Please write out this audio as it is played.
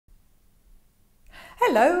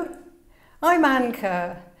Hello, I'm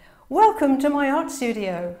Kerr. Welcome to my art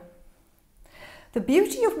studio. The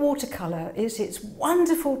beauty of watercolour is its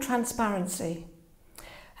wonderful transparency.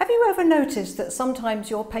 Have you ever noticed that sometimes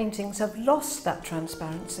your paintings have lost that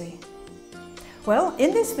transparency? Well,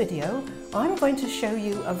 in this video, I'm going to show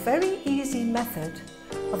you a very easy method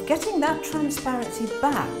of getting that transparency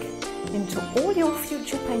back into all your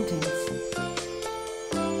future paintings.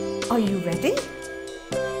 Are you ready?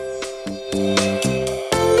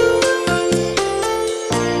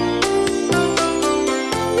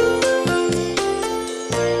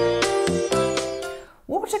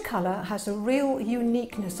 Watercolour has a real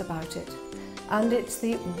uniqueness about it, and it's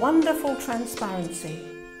the wonderful transparency.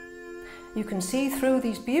 You can see through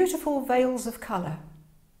these beautiful veils of colour.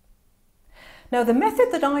 Now, the method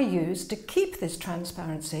that I use to keep this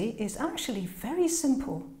transparency is actually very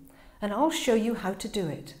simple, and I'll show you how to do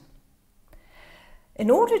it. In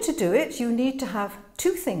order to do it, you need to have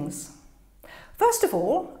two things. First of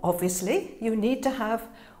all, obviously, you need to have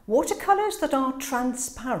watercolours that are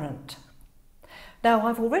transparent. Now,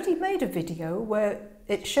 I've already made a video where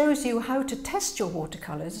it shows you how to test your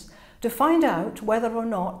watercolours to find out whether or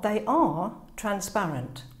not they are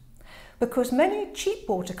transparent. Because many cheap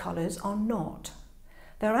watercolours are not.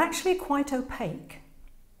 They're actually quite opaque.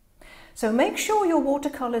 So make sure your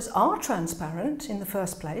watercolours are transparent in the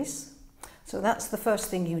first place. So that's the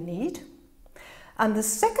first thing you need. And the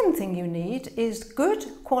second thing you need is good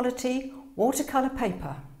quality watercolour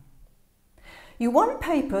paper. You want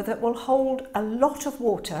paper that will hold a lot of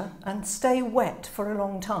water and stay wet for a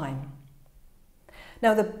long time.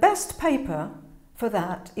 Now, the best paper for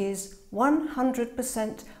that is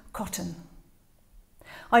 100% cotton.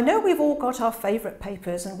 I know we've all got our favourite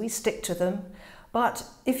papers and we stick to them, but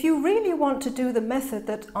if you really want to do the method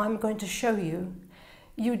that I'm going to show you,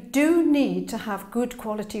 you do need to have good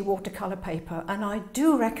quality watercolour paper, and I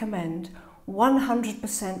do recommend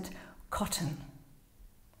 100% cotton.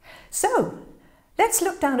 So, let's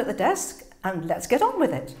look down at the desk and let's get on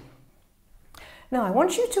with it. Now, I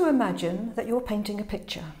want you to imagine that you're painting a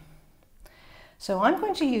picture. So I'm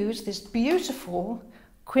going to use this beautiful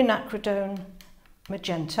quinacridone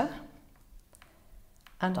magenta,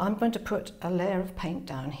 and I'm going to put a layer of paint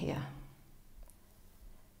down here.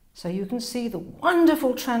 So you can see the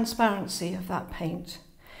wonderful transparency of that paint.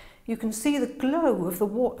 You can see the glow of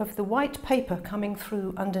the white paper coming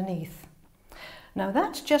through underneath. Now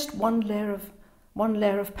that's just one layer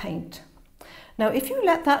of paint. Now if you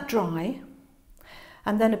let that dry,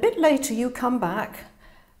 and then a bit later you come back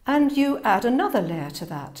and you add another layer to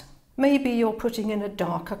that. Maybe you're putting in a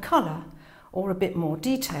darker colour or a bit more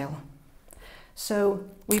detail. So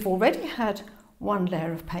we've already had one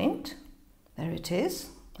layer of paint. There it is.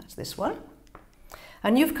 That's this one.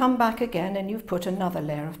 And you've come back again and you've put another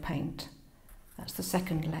layer of paint. That's the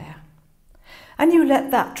second layer. And you let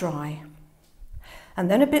that dry. And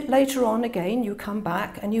then a bit later on again, you come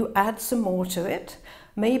back and you add some more to it.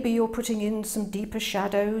 Maybe you're putting in some deeper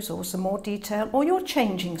shadows or some more detail, or you're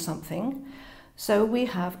changing something. So we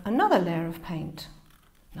have another layer of paint,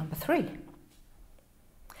 number 3.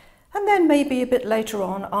 And then maybe a bit later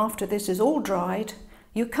on, after this is all dried,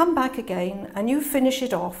 you come back again and you finish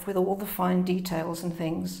it off with all the fine details and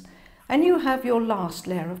things. And you have your last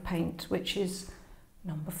layer of paint, which is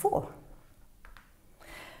number 4.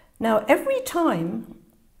 Now, every time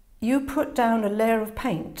you put down a layer of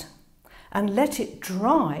paint and let it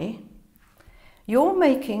dry, you're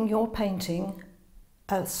making your painting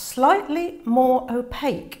a slightly more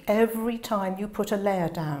opaque every time you put a layer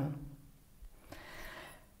down.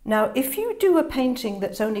 Now, if you do a painting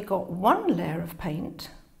that's only got one layer of paint,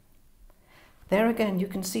 there again you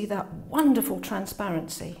can see that wonderful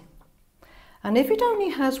transparency. And if it only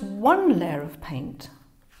has one layer of paint,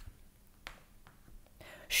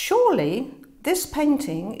 surely this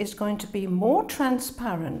painting is going to be more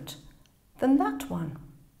transparent than that one.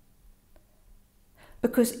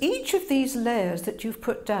 Because each of these layers that you've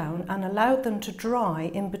put down and allowed them to dry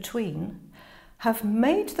in between have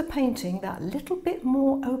made the painting that little bit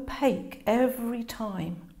more opaque every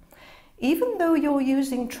time. Even though you're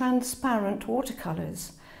using transparent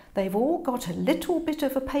watercolours, they've all got a little bit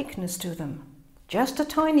of opaqueness to them. Just a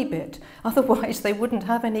tiny bit, otherwise they wouldn't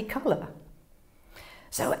have any colour.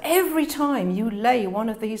 So every time you lay one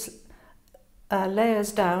of these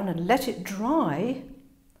layers down and let it dry,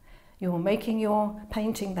 you're making your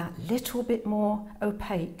painting that little bit more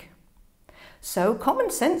opaque. So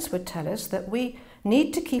common sense would tell us that we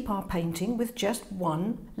need to keep our painting with just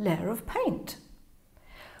one layer of paint.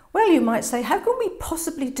 Well, you might say, how can we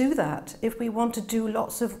possibly do that if we want to do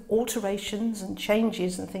lots of alterations and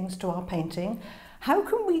changes and things to our painting? How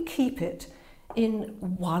can we keep it in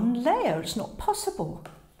one layer. It's not possible.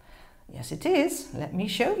 Yes, it is. Let me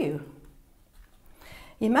show you.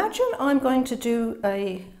 Imagine I'm going to do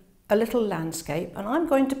a little landscape and I'm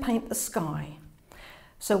going to paint the sky.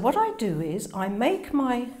 So what I do is I make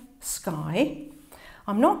my sky.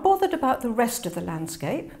 I'm not bothered about the rest of the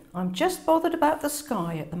landscape. I'm just bothered about the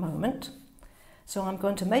sky at the moment. So I'm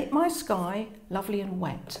going to make my sky lovely and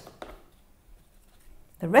wet.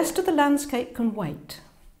 The rest of the landscape can wait.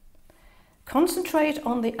 Concentrate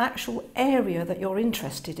on the actual area that you're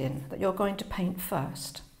interested in, that you're going to paint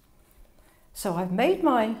first. So I've made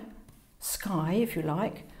my sky, if you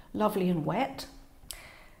like, lovely and wet.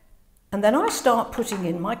 And then I start putting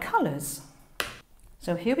in my colours.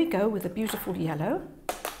 So here we go with a beautiful yellow.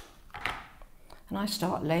 And I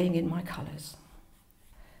start laying in my colours.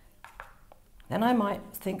 Then I might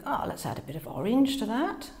think, let's add a bit of orange to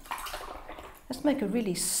that. Let's make a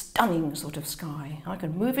really stunning sort of sky. I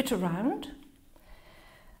can move it around.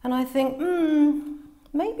 And I think,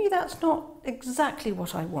 maybe that's not exactly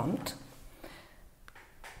what I want.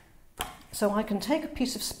 So I can take a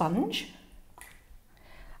piece of sponge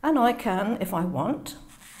and I can, if I want,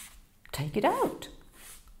 take it out,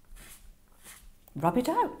 rub it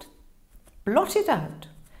out, blot it out,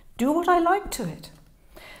 do what I like to it.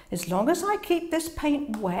 As long as I keep this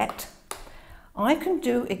paint wet, I can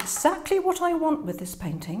do exactly what I want with this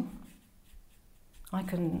painting. I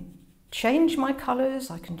can change my colours,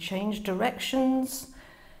 I can change directions,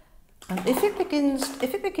 and if it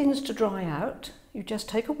begins to dry out, you just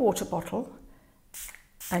take a water bottle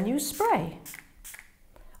and you spray.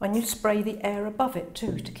 And you spray the air above it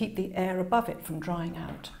too, to keep the air above it from drying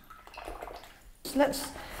out. So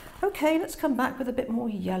let's come back with a bit more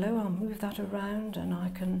yellow. I'll move that around and I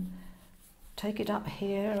can take it up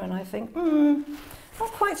here and I think,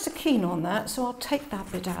 not quite so keen on that, so I'll take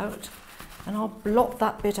that bit out and I'll blot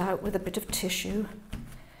that bit out with a bit of tissue.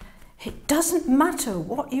 It doesn't matter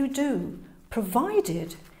what you do,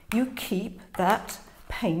 provided you keep that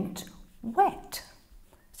paint wet.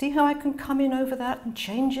 See how I can come in over that and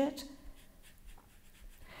change it?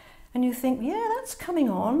 And you think, yeah, that's coming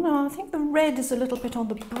on. I think the red is a little bit on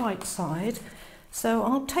the bright side, so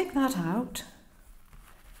I'll take that out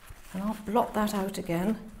and I'll blot that out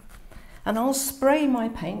again and I'll spray my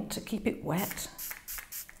paint to keep it wet.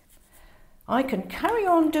 I can carry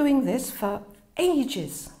on doing this for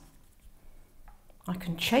ages. I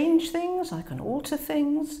can change things, I can alter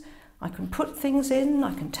things, I can put things in,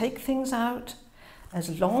 I can take things out,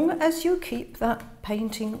 as long as you keep that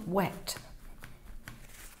painting wet.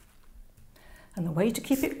 And the way to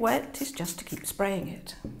keep it wet is just to keep spraying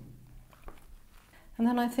it. And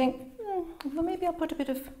then I think, well, maybe I'll put a bit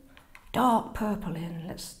of dark purple in.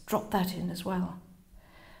 Let's drop that in as well.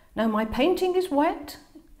 Now my painting is wet,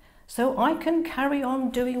 so I can carry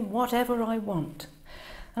on doing whatever I want.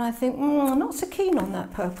 And I think, I'm not so keen on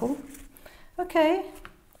that purple. Okay,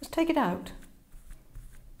 let's take it out.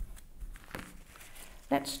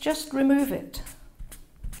 Let's just remove it.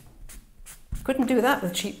 Couldn't do that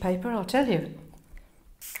with cheap paper, I'll tell you.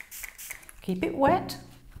 Keep it wet.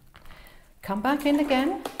 Come back in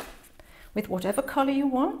again with whatever colour you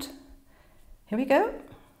want. Here we go.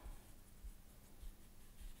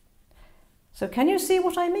 So can you see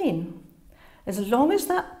what I mean? As long as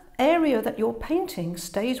that area that you're painting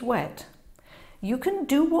stays wet, you can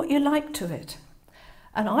do what you like to it.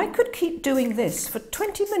 And I could keep doing this for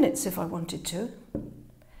 20 minutes if I wanted to,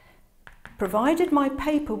 provided my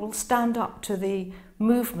paper will stand up to the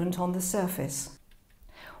movement on the surface.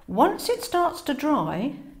 Once it starts to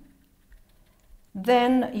dry,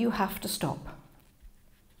 then you have to stop.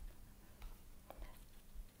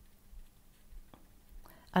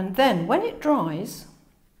 And then when it dries,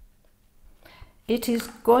 it is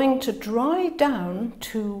going to dry down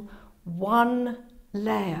to one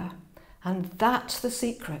layer, and that's the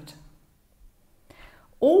secret.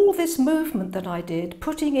 All this movement that I did,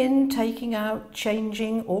 putting in, taking out,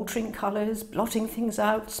 changing, altering colours, blotting things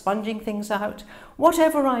out, sponging things out,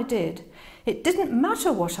 whatever I did, it didn't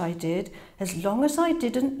matter what I did as long as I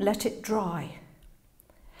didn't let it dry.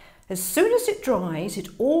 As soon as it dries, it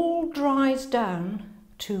all dries down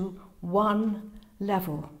to one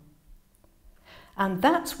level. And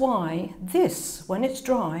that's why this, when it's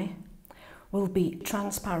dry, will be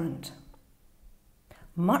transparent.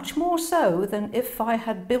 Much more so than if I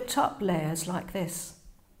had built up layers like this.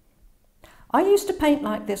 I used to paint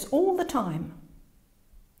like this all the time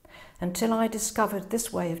until I discovered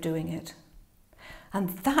this way of doing it. And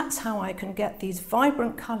that's how I can get these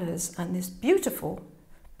vibrant colours and this beautiful,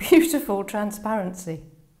 beautiful transparency.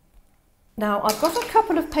 Now I've got a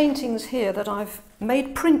couple of paintings here that I've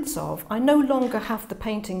made prints of. I no longer have the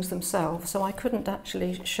paintings themselves, so I couldn't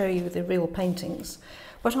actually show you the real paintings,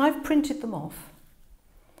 but I've printed them off.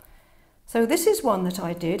 So this is one that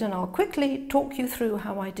I did, and I'll quickly talk you through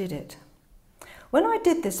how I did it. When I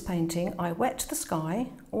did this painting, I wet the sky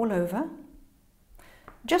all over,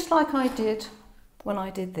 just like I did when I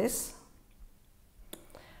did this.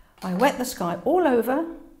 I wet the sky all over.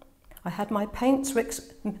 I had my paints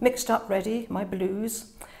mixed up ready, my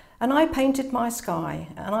blues, and I painted my sky,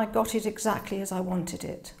 and I got it exactly as I wanted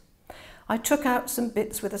it. I took out some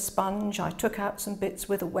bits with a sponge, I took out some bits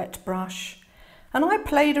with a wet brush, and I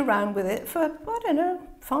played around with it for, I don't know,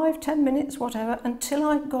 5–10 minutes, whatever, until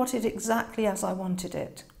I got it exactly as I wanted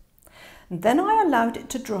it. And then I allowed it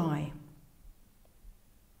to dry.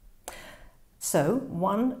 So,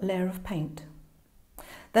 one layer of paint.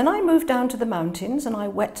 Then I moved down to the mountains and I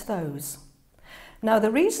wet those. Now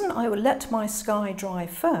the reason I let my sky dry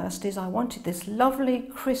first is I wanted this lovely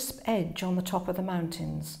crisp edge on the top of the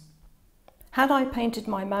mountains. Had I painted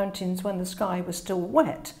my mountains when the sky was still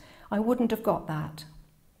wet, I wouldn't have got that.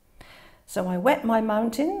 So I wet my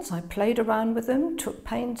mountains, I played around with them, took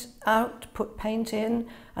paint out, put paint in,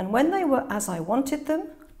 and when they were as I wanted them,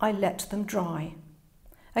 I let them dry.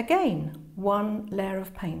 Again, one layer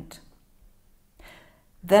of paint.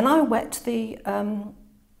 Then I wet the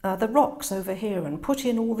rocks over here and put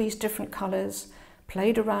in all these different colours,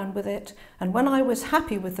 played around with it, and when I was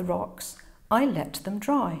happy with the rocks, I let them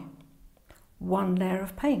dry. One layer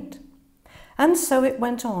of paint. And so it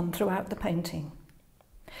went on throughout the painting.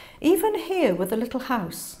 Even here with the little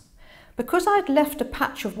house, because I'd left a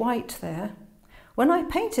patch of white there, when I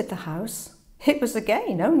painted the house, it was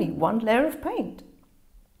again only one layer of paint.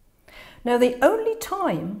 Now the only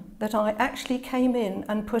time that I actually came in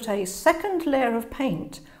and put a second layer of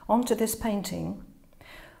paint onto this painting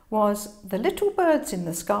was the little birds in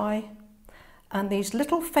the sky and these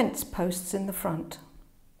little fence posts in the front.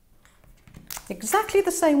 Exactly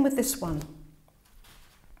the same with this one.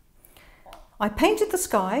 I painted the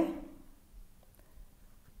sky,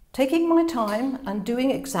 taking my time and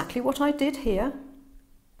doing exactly what I did here,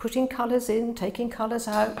 putting colours in, taking colours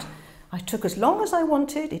out. I took as long as I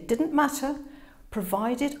wanted, it didn't matter,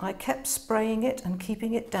 provided I kept spraying it and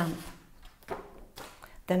keeping it damp.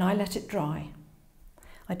 Then I let it dry.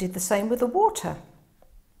 I did the same with the water.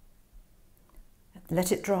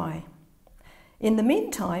 Let it dry. In the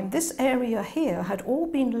meantime, this area here had all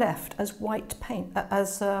been left as white paper,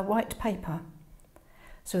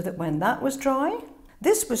 so that when that was dry,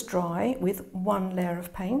 this was dry with one layer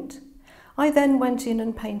of paint. I then went in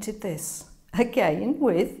and painted this, again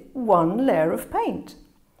with one layer of paint.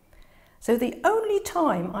 So the only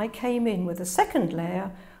time I came in with a second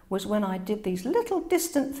layer was when I did these little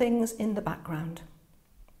distant things in the background.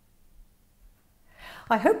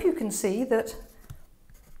 I hope you can see that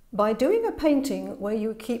by doing a painting where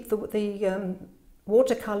you keep the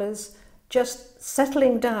watercolours just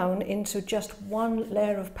settling down into just one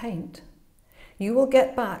layer of paint, you will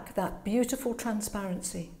get back that beautiful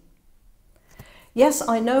transparency. Yes,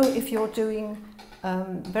 I know if you're doing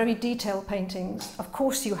very detailed paintings, of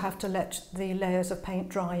course you have to let the layers of paint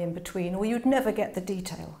dry in between, or you'd never get the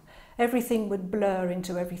detail. Everything would blur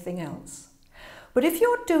into everything else. But if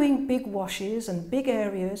you're doing big washes and big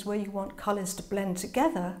areas where you want colours to blend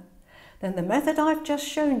together, then the method I've just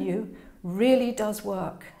shown you really does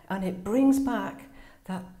work, and it brings back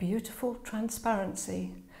that beautiful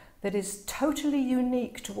transparency that is totally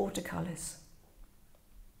unique to watercolours.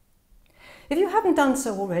 If you haven't done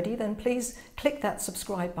so already, then please click that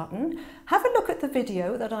subscribe button. Have a look at the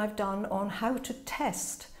video that I've done on how to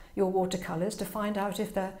test your watercolours to find out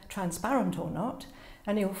if they're transparent or not,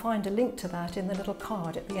 and you'll find a link to that in the little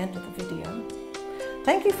card at the end of the video.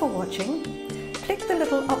 Thank you for watching. Click the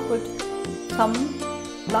little upward thumb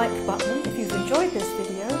like button if you've enjoyed this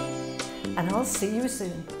video, and I'll see you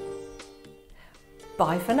soon.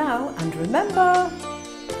 Bye for now, and remember,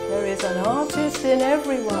 there is an artist in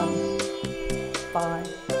everyone. Bye.